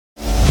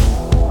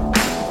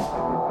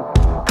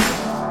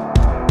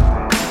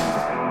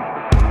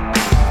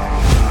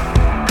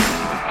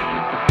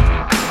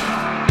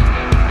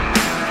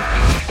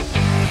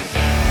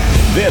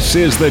This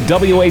is the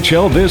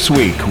WHL This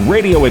Week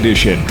radio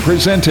edition,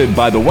 presented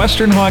by the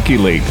Western Hockey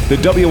League, the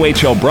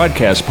WHL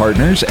broadcast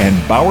partners,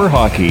 and Bauer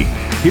Hockey.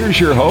 Here's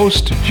your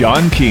host,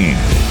 John Keane.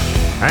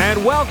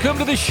 And welcome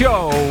to the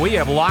show. We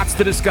have lots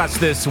to discuss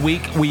this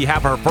week. We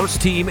have our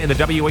first team in the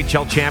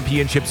WHL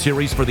Championship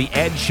Series for the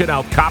Ed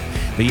Chanel Cup.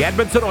 The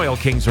Edmonton Oil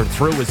Kings are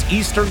through as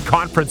Eastern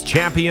Conference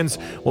champions.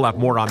 We'll have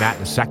more on that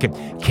in a second.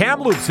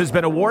 Kamloops has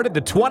been awarded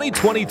the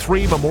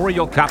 2023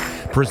 Memorial Cup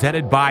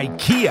presented by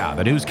Kia.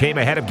 The news came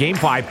ahead of Game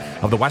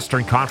 5 of the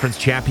Western Conference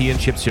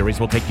Championship Series.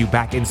 We'll take you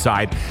back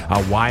inside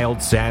a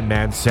Wild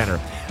Sandman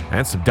Center.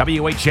 And some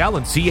WHL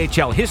and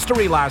CHL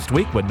history last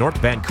week when North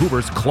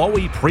Vancouver's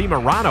Chloe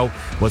Primerano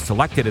was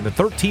selected in the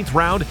 13th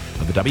round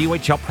of the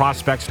WHL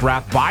Prospects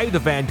Draft by the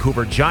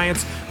Vancouver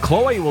Giants.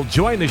 Chloe will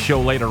join the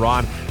show later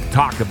on to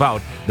talk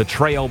about the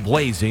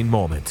trailblazing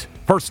moment.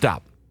 First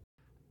up,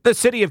 the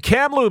city of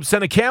Kamloops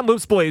and the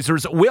Kamloops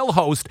Blazers will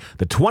host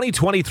the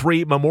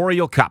 2023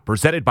 Memorial Cup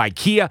presented by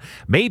Kia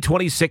May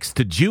 26th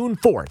to June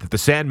 4th at the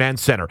Sandman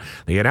Center.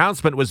 The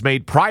announcement was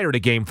made prior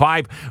to Game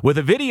 5 with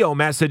a video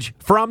message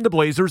from the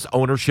Blazers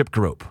ownership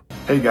group.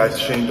 Hey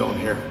guys, Shane Doan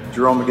here.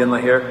 Jerome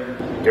McGinley here.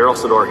 Daryl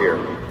Sador here.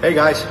 Hey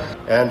guys.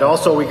 And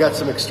also we got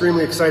some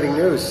extremely exciting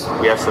news.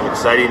 We have some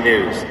exciting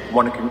news. I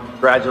want to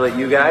congratulate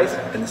you guys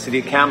and the city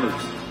of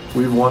Kamloops.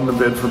 We've won the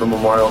bid for the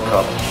Memorial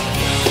Cup.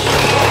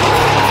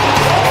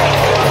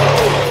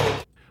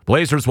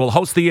 Blazers will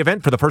host the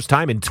event for the first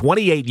time in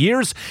 28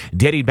 years,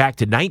 dating back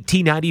to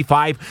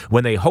 1995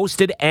 when they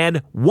hosted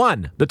and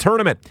won the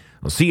tournament.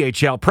 Well,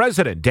 CHL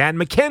President Dan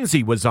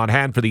McKenzie was on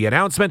hand for the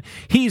announcement.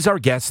 He's our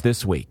guest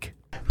this week.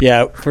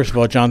 Yeah, first of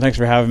all, John, thanks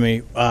for having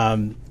me.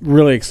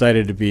 Really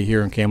excited to be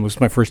here in Kamloops.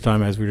 It's my first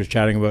time, as we were just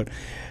chatting about,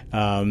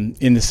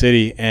 in the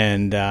city,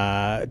 and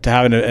to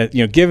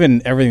have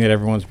given everything that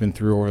everyone's been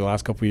through over the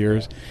last couple of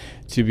years,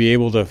 to be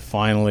able to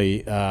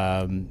finally,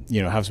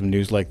 have some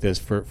news like this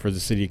for the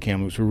city of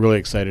Kamloops. We're really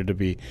excited to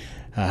be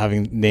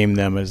having named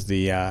them as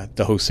the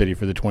host city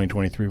for the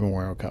 2023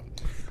 Memorial Cup.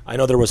 I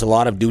know there was a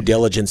lot of due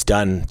diligence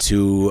done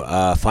to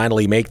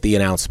finally make the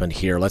announcement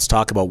here. Let's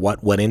talk about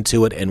what went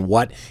into it and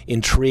what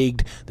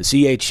intrigued the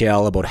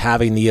CHL about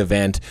having the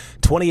event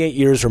 28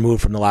 years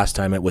removed from the last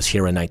time it was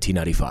here in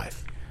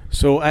 1995.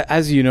 So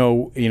as you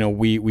know,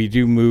 we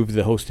do move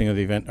the hosting of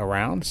the event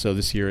around. So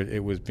this year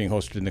it was being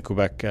hosted in the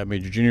Quebec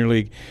Major Junior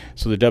League.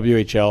 So the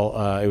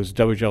WHL, it was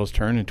WHL's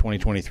turn in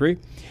 2023.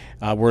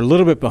 We're a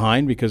little bit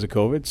behind because of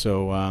COVID.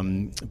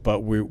 So, but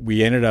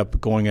we ended up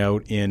going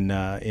out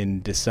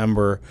in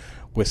December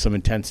with some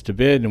intents to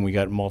bid, and we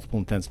got multiple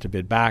intents to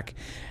bid back,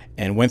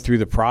 and went through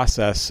the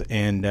process.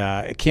 And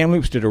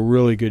Kamloops did a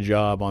really good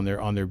job on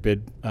their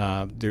bid,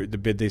 the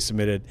bid they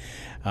submitted.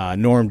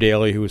 Norm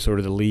Daly, who was sort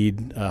of the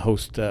lead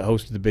host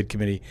of the bid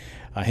committee,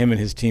 him and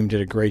his team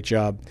did a great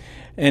job.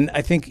 And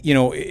I think,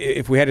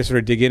 if we had to sort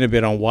of dig in a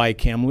bit on why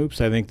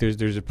Kamloops, I think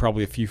there's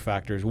probably a few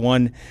factors.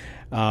 One,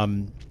 I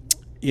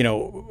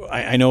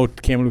know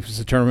Kamloops is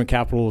the tournament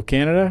capital of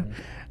Canada.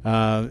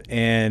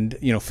 And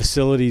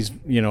facilities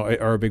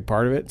are a big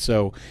part of it.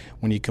 So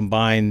when you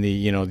combine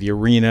the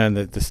arena and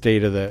the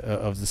state of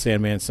the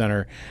Sandman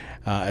Center,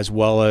 as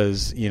well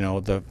as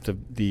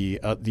the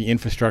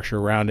infrastructure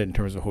around it in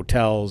terms of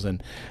hotels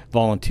and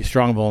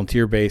strong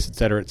volunteer base, et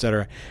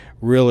cetera,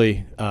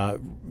 really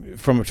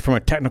from a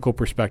technical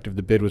perspective,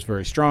 the bid was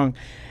very strong.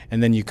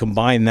 And then you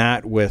combine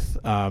that with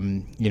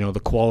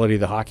the quality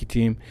of the hockey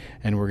team,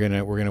 and we're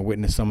gonna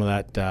witness some of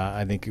that.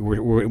 I think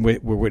we're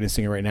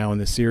witnessing it right now in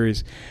this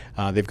series.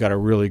 They've got a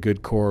really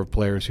good core of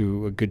players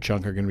who a good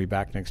chunk are going to be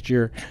back next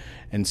year,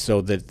 and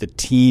so the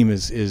team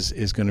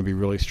is going to be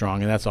really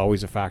strong, and that's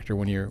always a factor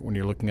when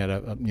you're looking at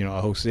a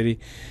host city.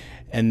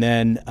 And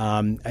then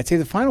I'd say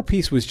the final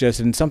piece was just,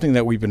 and something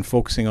that we've been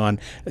focusing on,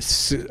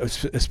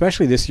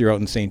 especially this year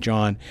out in St.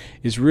 John,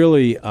 is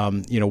really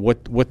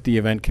what the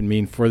event can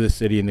mean for the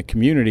city and the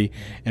community,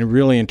 and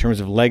really in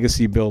terms of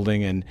legacy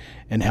building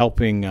and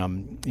helping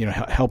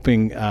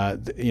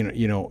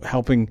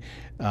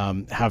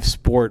have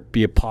sport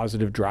be a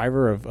positive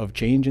driver of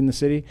change in the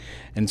city.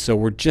 And so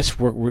we're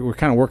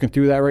kind of working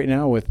through that right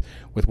now with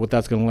what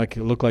that's going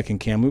to look like in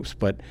Kamloops,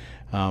 but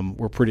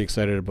we're pretty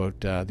excited about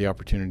the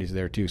opportunities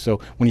there too. So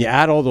when you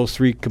add all those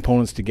three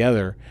components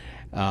together,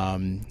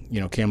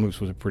 Kamloops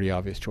was a pretty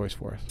obvious choice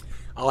for us.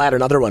 I'll add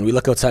another one. We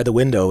look outside the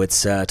window.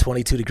 It's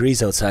 22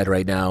 degrees outside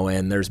right now,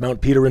 and there's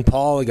Mount Peter and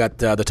Paul. We got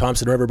the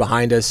Thompson River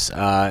behind us.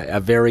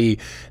 A very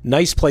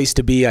nice place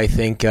to be, I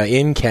think,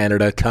 in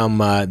Canada come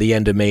the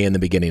end of May and the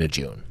beginning of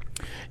June.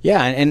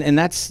 Yeah, and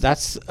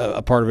that's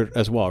a part of it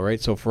as well,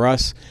 right? So for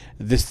us,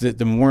 the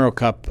Memorial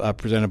Cup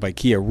presented by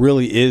Kia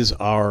really is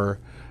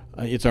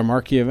it's our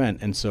marquee event,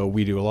 and so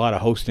we do a lot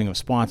of hosting of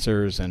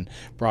sponsors and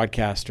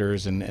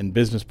broadcasters and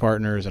business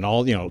partners and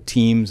all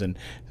teams and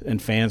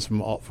fans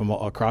from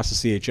all across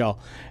the CHL.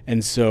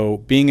 And so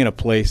being in a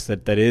place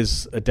that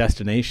is a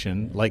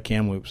destination like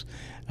Kamloops,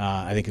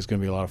 I think is going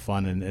to be a lot of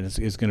fun, and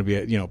it's going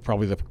to be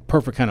probably the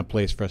perfect kind of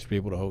place for us to be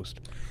able to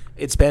host.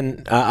 It's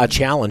been a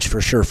challenge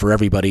for sure for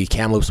everybody.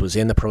 Kamloops was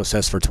in the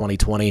process for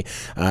 2020.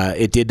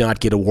 It did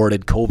not get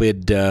awarded.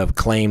 COVID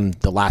claimed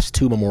the last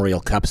 2 Memorial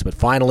Cups, but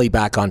finally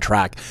back on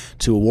track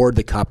to award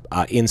the cup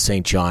in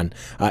St. John.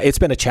 It's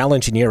been a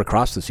challenging year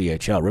across the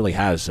CHL. It really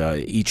has.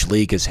 Each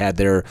league has had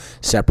their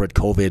separate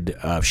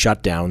COVID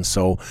shutdown.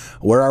 So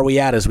where are we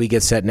at as we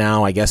get set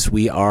now? I guess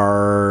we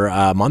are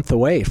a month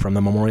away from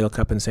the Memorial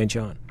Cup in St.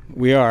 John.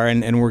 We are,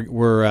 and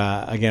we're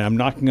again. I'm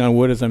knocking on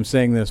wood as I'm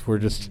saying this. We're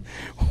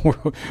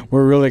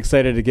really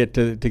excited to get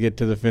to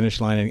the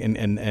finish line,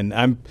 and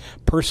I'm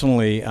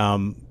personally,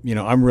 I'm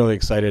really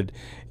excited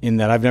in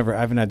that I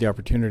haven't had the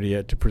opportunity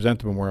yet to present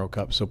the Memorial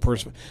Cup. So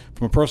from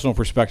a personal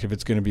perspective,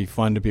 it's going to be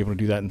fun to be able to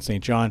do that in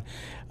St. John.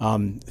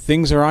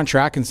 Things are on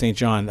track in St.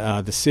 John.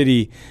 The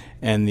city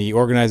and the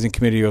organizing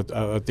committee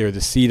out there,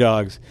 the Sea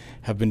Dogs,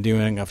 have been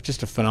doing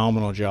just a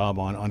phenomenal job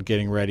on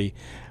getting ready.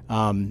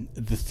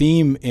 The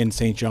theme in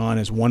St. John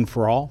is one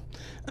for all.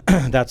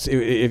 That's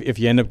if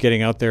you end up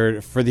getting out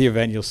there for the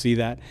event, you'll see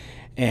that.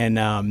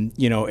 And,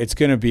 it's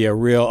going to be a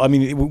real – I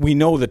mean, we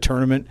know the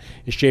tournament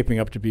is shaping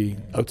up to be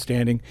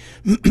outstanding.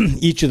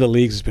 Each of the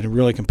leagues has been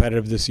really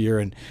competitive this year,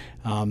 and,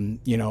 we're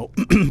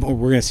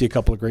going to see a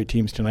couple of great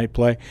teams tonight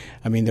play.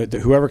 I mean,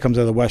 whoever comes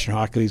out of the Western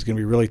Hockey League is going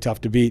to be really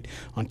tough to beat.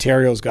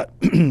 Ontario's got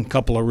a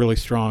couple of really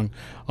strong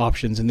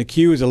options, and the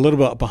Q is a little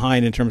bit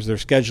behind in terms of their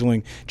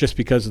scheduling just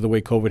because of the way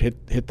COVID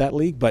hit that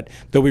league, but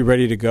they'll be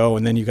ready to go.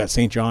 And then you've got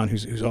St. John,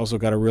 who's also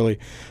got a really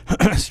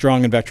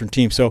strong and veteran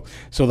team. So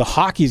the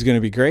hockey is going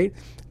to be great.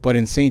 But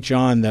in St.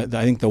 John, I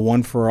think the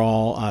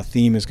one-for-all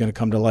theme is going to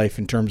come to life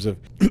in terms of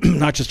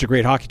not just a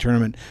great hockey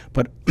tournament,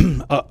 but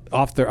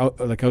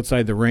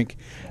outside the rink.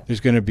 There's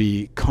going to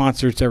be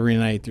concerts every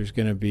night. There's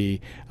going to be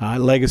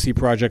legacy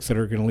projects that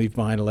are going to leave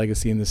behind a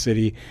legacy in the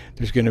city.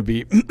 There's going to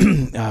be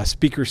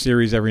speaker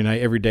series every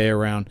night, every day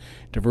around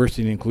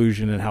diversity and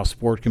inclusion and how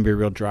sport can be a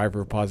real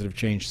driver of positive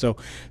change. So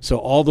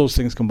all those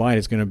things combined,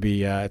 it's going to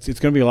be it's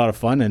going to be a lot of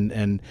fun,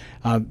 and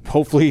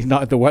hopefully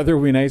not the weather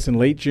will be nice in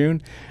late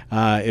June.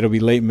 It'll be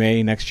late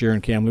May next year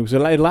in Kamloops.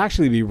 It'll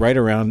actually be right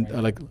around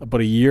about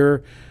a year.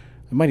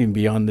 It might even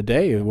be on the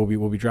day.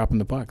 We'll be dropping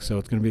the puck, so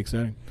it's going to be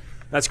exciting.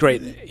 That's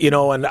great.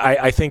 And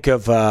I think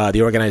of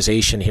the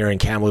organization here in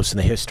Kamloops and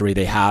the history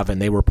they have,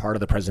 and they were part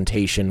of the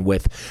presentation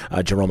with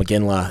Jerome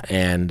McGinley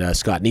and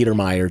Scott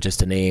Niedermeyer,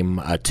 just to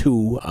name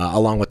two,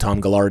 along with Tom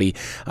Ghilardi.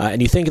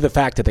 And you think of the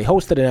fact that they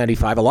hosted in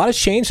 95. A lot has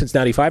changed since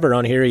 95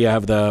 around here. You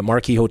have the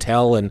Marquee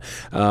Hotel and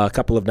a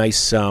couple of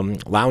nice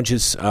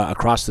lounges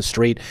across the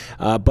street.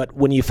 But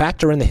when you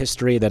factor in the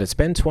history that it's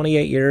been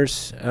 28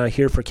 years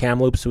here for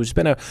Kamloops, so it's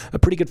been a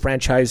pretty good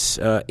franchise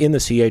in the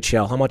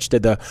CHL. How much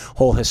did the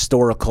whole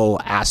historical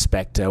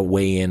aspect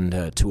weigh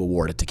in to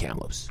award it to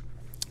Kamloops?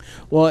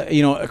 Well,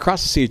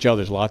 across the CHL,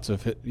 there's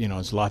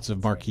lots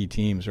of marquee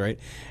teams, right,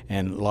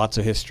 and lots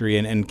of history,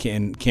 and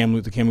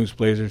Kamloops, the Kamloops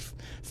Blazers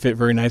fit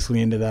very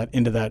nicely into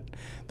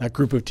that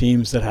group of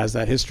teams that has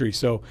that history.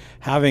 So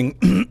having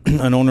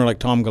an owner like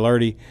Tom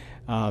Ghilardi,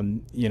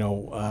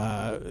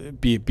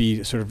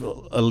 be sort of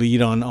a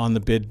lead on the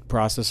bid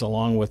process,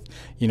 along with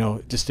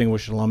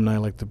distinguished alumni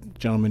like the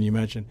gentleman you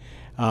mentioned.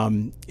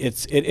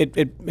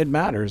 It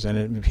matters,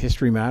 and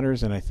history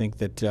matters, and I think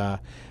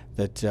that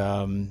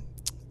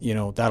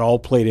all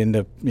played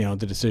into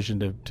the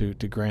decision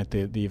to grant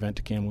the event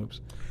to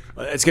Kamloops.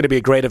 It's going to be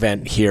a great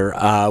event here.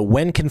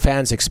 When can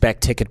fans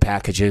expect ticket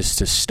packages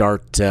to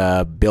start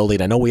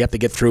building? I know we have to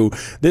get through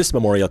this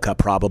Memorial Cup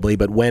probably,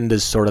 but when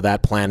does sort of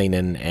that planning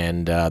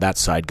and that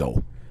side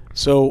go?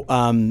 So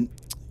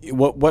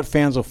what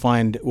fans will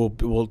find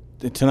will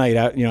tonight,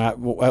 after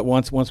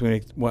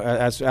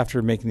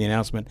making the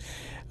announcement,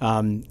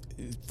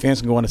 fans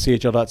can go on to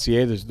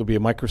CHL.ca. There'll be a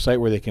microsite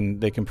where they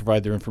can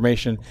provide their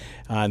information,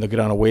 and they'll get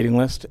on a waiting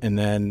list. And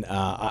then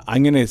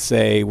I'm going to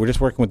say we're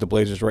just working with the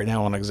Blazers right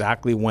now on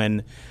exactly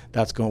when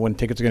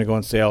tickets are going to go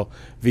on sale,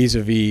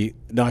 vis-a-vis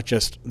not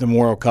just the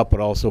Memorial Cup but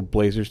also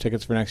Blazers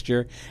tickets for next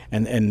year.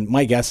 And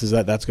my guess is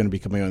that that's going to be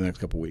coming on in the next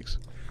couple of weeks.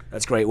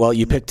 That's great. Well,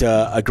 you picked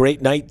a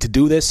great night to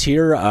do this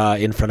here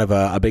in front of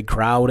a big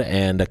crowd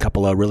and a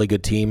couple of really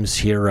good teams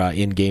here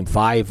in Game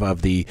 5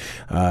 of the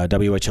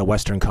WHL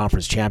Western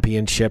Conference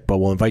Championship. But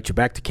we'll invite you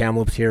back to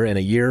Kamloops here in a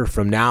year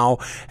from now,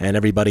 and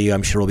everybody,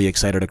 I'm sure, will be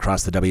excited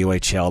across the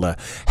WHL to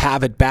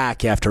have it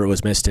back after it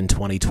was missed in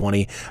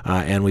 2020,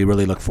 and we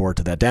really look forward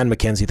to that. Dan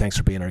McKenzie, thanks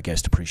for being our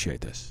guest. Appreciate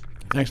this.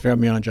 Thanks for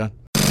having me on, John.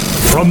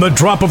 From the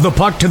drop of the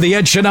puck to the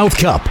Ed Chenault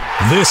Cup,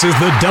 this is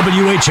the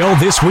WHL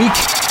This Week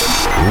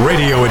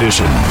Radio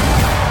Edition.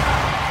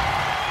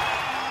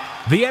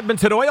 The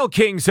Edmonton Oil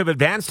Kings have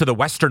advanced to the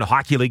Western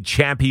Hockey League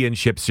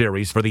Championship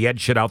Series for the Ed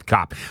Chenault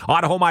Cup.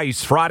 On home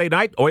ice Friday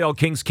night, Oil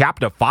Kings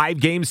capped a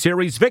 5-game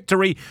series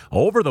victory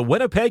over the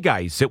Winnipeg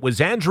Ice. It was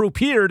Andrew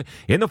Peard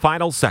in the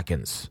final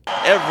seconds.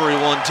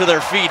 Everyone to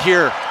their feet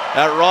here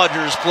at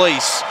Rogers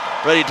Place,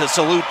 ready to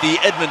salute the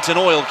Edmonton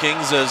Oil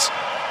Kings as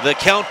the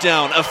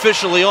countdown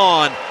officially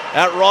on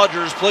at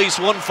Rogers Place.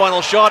 One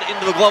final shot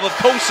into the glove of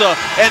Kosa,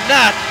 and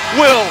that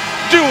will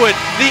do it.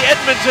 The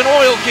Edmonton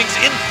Oil Kings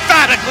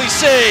emphatically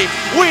say,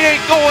 we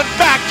ain't going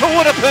back to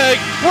Winnipeg.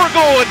 We're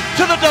going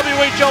to the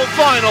WHL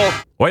final.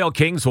 Oil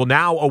Kings will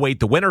now await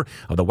the winner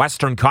of the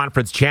Western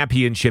Conference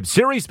Championship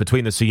Series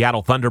between the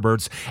Seattle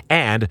Thunderbirds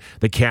and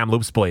the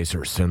Kamloops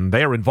Blazers. And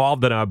they're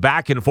involved in a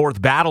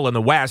back-and-forth battle in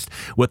the West,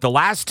 with the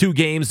last two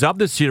games of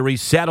the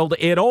series settled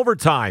in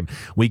overtime.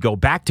 We go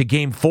back to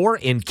Game 4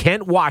 in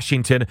Kent,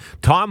 Washington.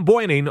 Tom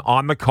Boyning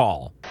on the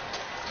call.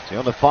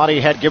 Foddy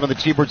had given the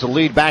T-Birds a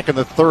lead back in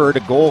the third. A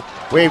goal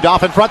waved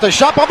off in front. The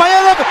shot by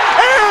Mayev,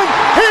 and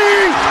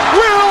he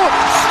will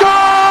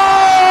score!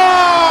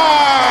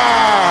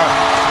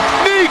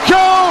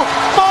 Nico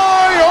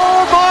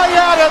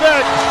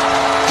Mayev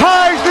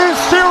ties this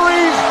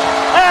series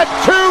at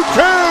 2-2.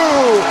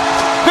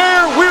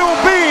 There will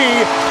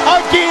be a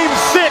Game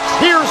 6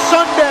 here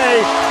Sunday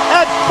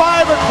at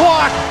 5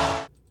 o'clock.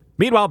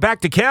 Meanwhile, back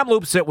to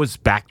Kamloops, it was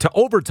back to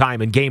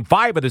overtime in Game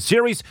 5 of the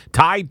series,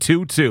 tied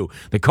 2-2.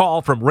 The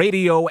call from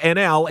Radio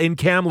NL in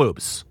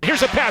Kamloops.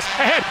 Here's a pass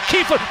ahead.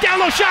 Kiefler,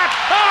 down low shot.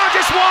 Oh,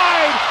 just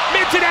wide.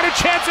 Minton had a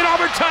chance in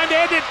overtime to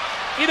end it.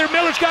 Either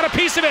Miller's got a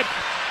piece of it,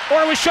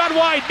 or it was shot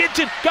wide.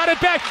 Minton got it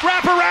back.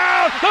 Wrap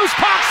around. Loose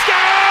puck.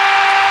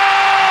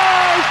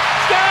 Scores!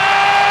 Scores!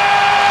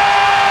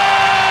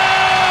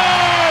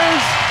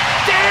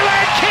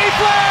 Dylan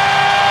Kiefler!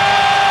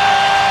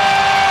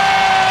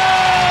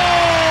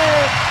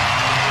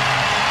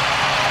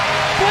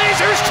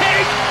 Blazers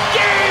take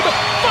Game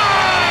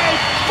 5,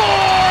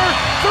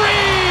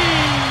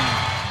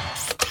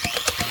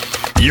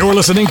 4-3. You're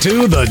listening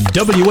to the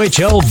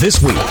WHL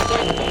This Week,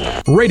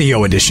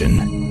 Radio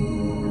Edition.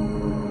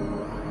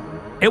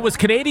 It was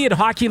Canadian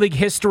Hockey League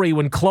history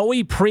when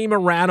Chloe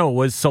Primerano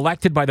was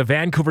selected by the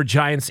Vancouver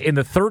Giants in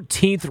the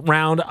 13th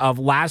round of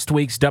last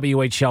week's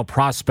WHL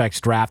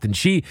Prospects Draft. And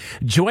she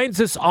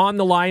joins us on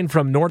the line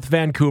from North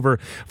Vancouver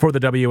for the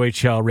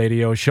WHL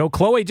radio show.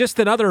 Chloe, just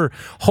another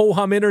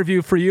ho-hum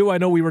interview for you. I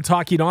know we were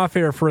talking off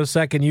air for a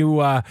second.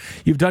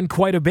 You've done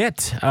quite a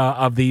bit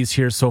of these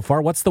here so far.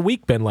 What's the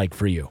week been like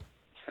for you?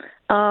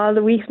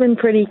 The week's been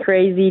pretty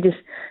crazy, just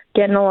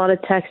getting a lot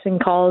of texts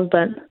and calls,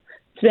 but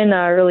it's been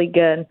really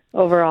good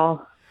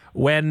overall.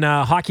 When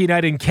Hockey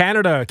Night in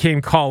Canada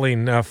came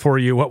calling for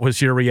you, what was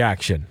your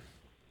reaction?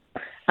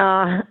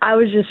 I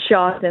was just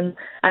shocked, and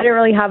I didn't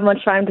really have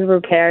much time to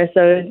prepare,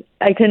 so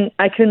I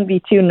couldn't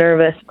be too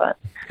nervous, but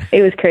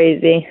it was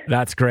crazy.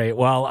 That's great.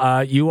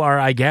 Well, you are,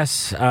 I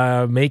guess,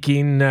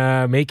 making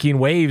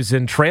waves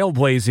and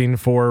trailblazing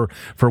for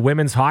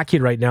women's hockey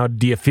right now.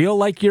 Do you feel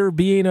like you're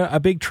being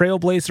a big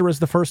trailblazer as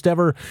the first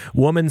ever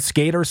woman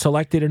skater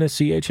selected in a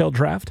CHL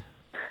draft?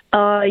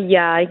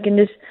 Yeah, I can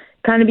just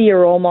kind of be a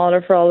role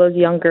model for all those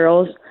young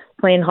girls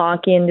playing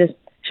hockey and just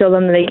show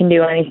them that they can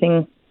do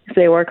anything if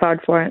they work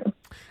hard for it.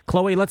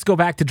 Chloe, let's go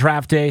back to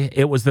draft day.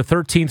 It was the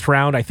 13th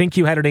round. I think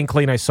you had an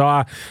inkling. I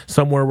saw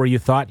somewhere where you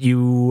thought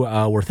you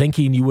were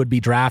thinking you would be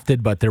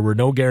drafted, but there were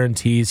no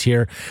guarantees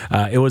here.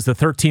 It was the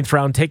 13th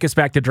round. Take us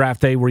back to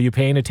draft day. Were you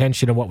paying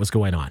attention to what was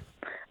going on?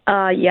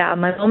 Yeah,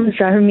 my mom was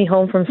driving me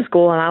home from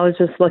school, and I was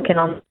just looking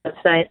on the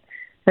website,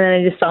 and then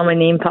I just saw my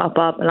name pop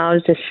up, and I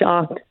was just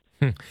shocked.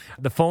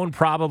 The phone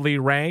probably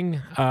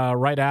rang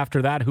right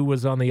after that. Who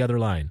was on the other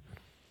line?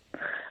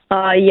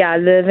 Yeah,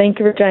 the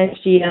Vancouver Giants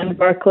GM,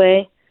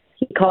 Barclay.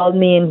 He called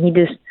me, and he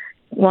just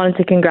wanted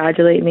to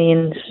congratulate me,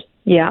 and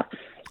yeah.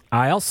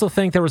 I also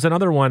think there was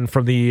another one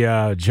from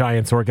the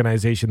Giants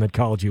organization that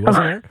called you,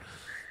 wasn't there?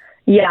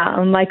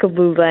 Yeah, Michael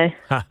Bublé.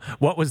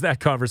 What was that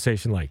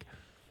conversation like?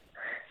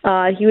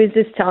 He was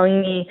just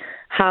telling me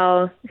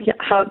how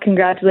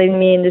congratulating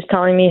me and just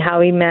telling me how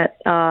he met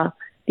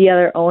the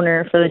other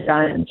owner for the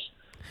Giants.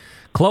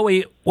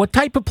 Chloe, what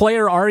type of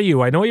player are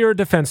you? I know you're a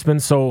defenseman,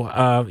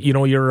 so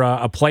you're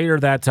a player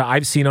that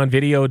I've seen on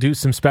video do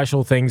some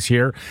special things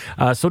here.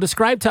 So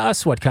describe to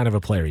us what kind of a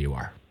player you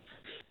are.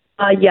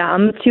 Yeah,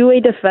 I'm a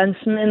two-way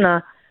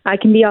defenseman. I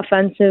can be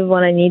offensive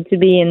when I need to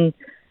be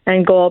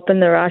and go up in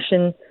the rush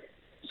and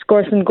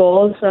score some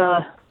goals.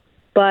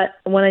 But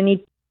when I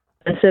need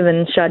defensive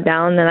and shut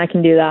down, then I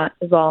can do that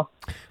as well.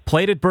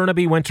 Played at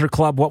Burnaby Winter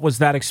Club. What was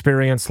that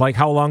experience like?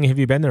 How long have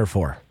you been there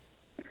for?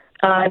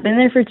 I've been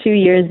there for 2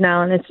 years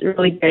now, and it's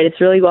really great. It's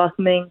really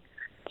welcoming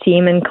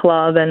team and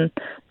club, and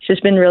it's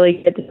just been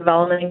really good. The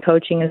development and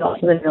coaching has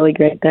also been really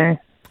great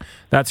there.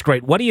 That's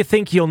great. What do you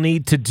think you'll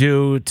need to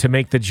do to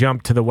make the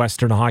jump to the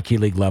Western Hockey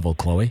League level,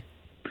 Chloe?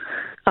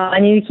 I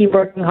need to keep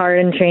working hard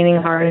and training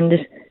hard and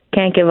just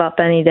can't give up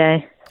any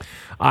day.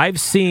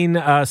 I've seen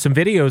some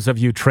videos of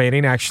you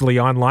training actually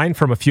online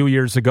from a few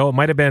years ago. It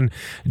might have been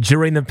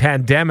during the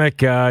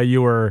pandemic.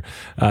 You were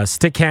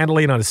stick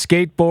handling on a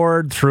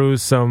skateboard through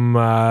some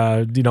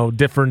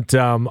different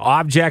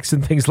objects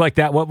and things like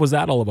that. What was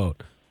that all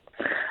about?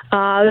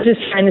 I was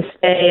just trying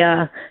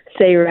to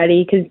stay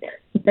ready because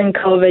during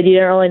COVID you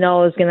didn't really know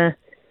what was going to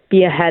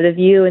be ahead of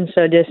you, and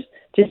so just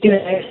doing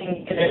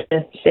everything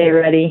to stay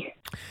ready.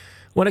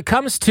 When it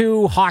comes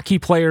to hockey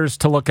players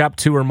to look up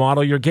to or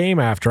model your game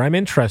after, I'm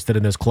interested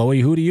in this, Chloe.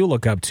 Who do you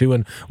look up to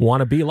and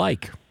want to be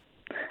like?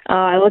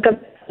 I look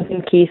up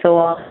to Keith a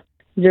lot.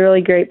 He's a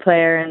really great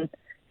player, and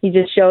he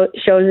just shows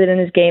it in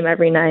his game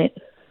every night.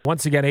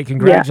 Once again, hey,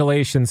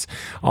 congratulations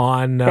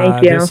on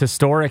this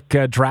historic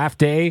draft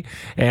day.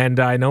 And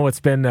I know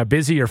it's been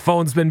busy. Your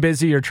phone's been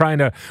busy. You're trying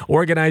to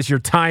organize your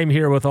time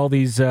here with all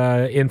these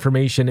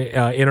information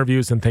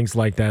interviews and things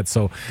like that.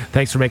 So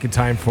thanks for making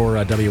time for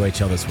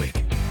WHL this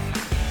week.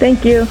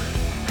 Thank you.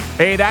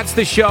 Hey, that's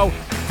the show.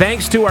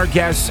 Thanks to our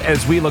guests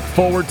as we look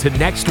forward to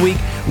next week.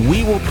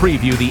 We will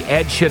preview the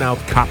Ed Chinout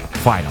Cup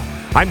final.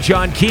 I'm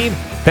John Keane.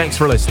 Thanks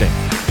for listening.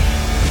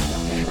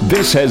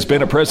 This has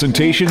been a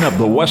presentation of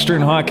the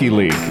Western Hockey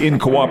League in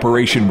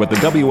cooperation with the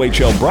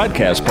WHL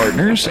broadcast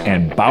partners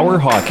and Bauer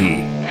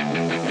Hockey.